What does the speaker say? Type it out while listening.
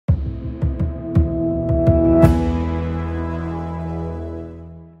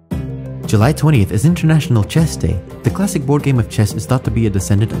July 20th is International Chess Day. The classic board game of chess is thought to be a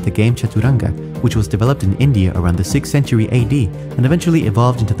descendant of the game Chaturanga, which was developed in India around the 6th century AD and eventually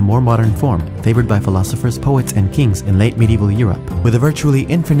evolved into the more modern form, favored by philosophers, poets, and kings in late medieval Europe. With a virtually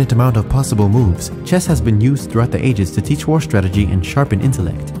infinite amount of possible moves, chess has been used throughout the ages to teach war strategy and sharpen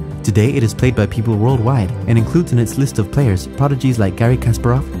intellect. Today it is played by people worldwide and includes in its list of players prodigies like Garry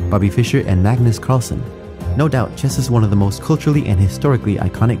Kasparov, Fischer, and Magnus Carlsen. No doubt, chess is one of the most culturally and historically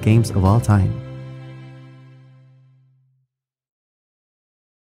iconic games of all time.